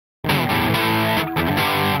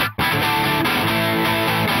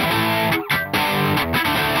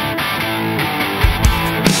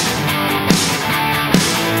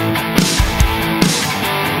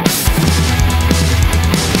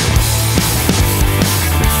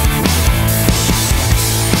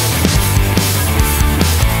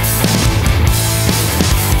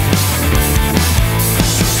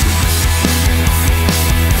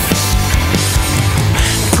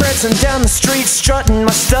street strutting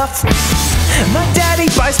my stuff. My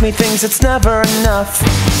daddy buys me things, it's never enough.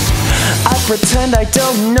 I pretend I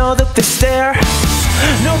don't know that they stare.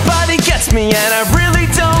 Nobody gets me and I really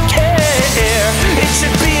don't care. It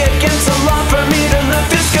should be against the law for me to look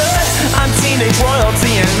this good. I'm teenage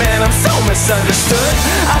royalty and man, I'm so misunderstood.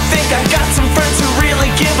 I think I got some friends who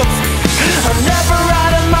really give a I'm never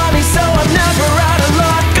out of money, so I'm never out of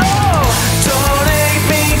luck. Oh, don't hate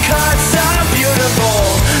me cause I'm beautiful.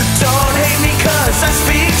 Don't hate me cause I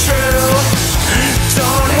speak true.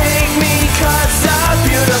 Don't hate me cause I'm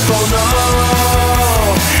beautiful, no.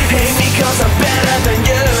 Hate me cause I'm better than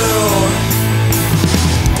you.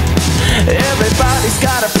 Everybody's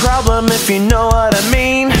got a problem if you know what I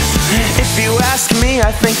mean. If you ask me,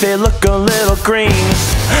 I think they look a little green.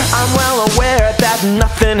 I'm well aware that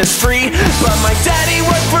nothing is free, but my daddy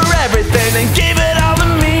worked for everything and gave it all to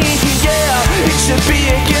me. Yeah, it should be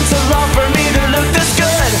against the law for me to look this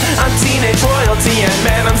good. I'm teenage royalty and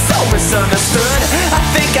man, I'm so misunderstood. I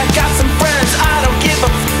think I got some friends, I don't give a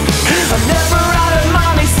I'm never out of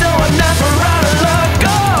money, so I'm never out of luck.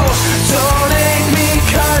 Oh, don't hate me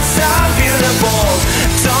cause I'm beautiful.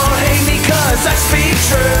 Don't hate me cause I speak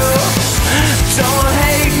true. Don't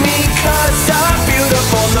hate me cause I'm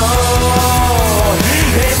beautiful, no.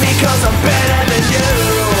 Hate me cause I'm better than you.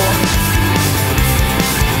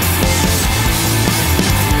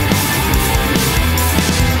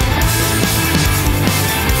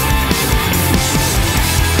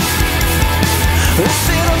 I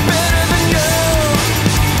said I'm better than you.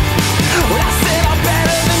 I said I'm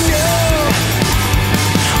better than you.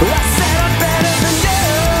 I said I'm better than you.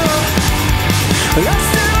 I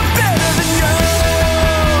said I'm better than you.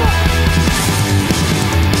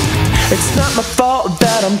 It's not my fault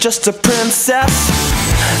that I'm just a princess.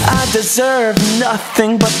 I deserve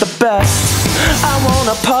nothing but the best. I won't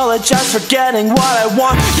apologize for getting what I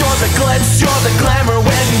want. You're the glitz, you're the glamour.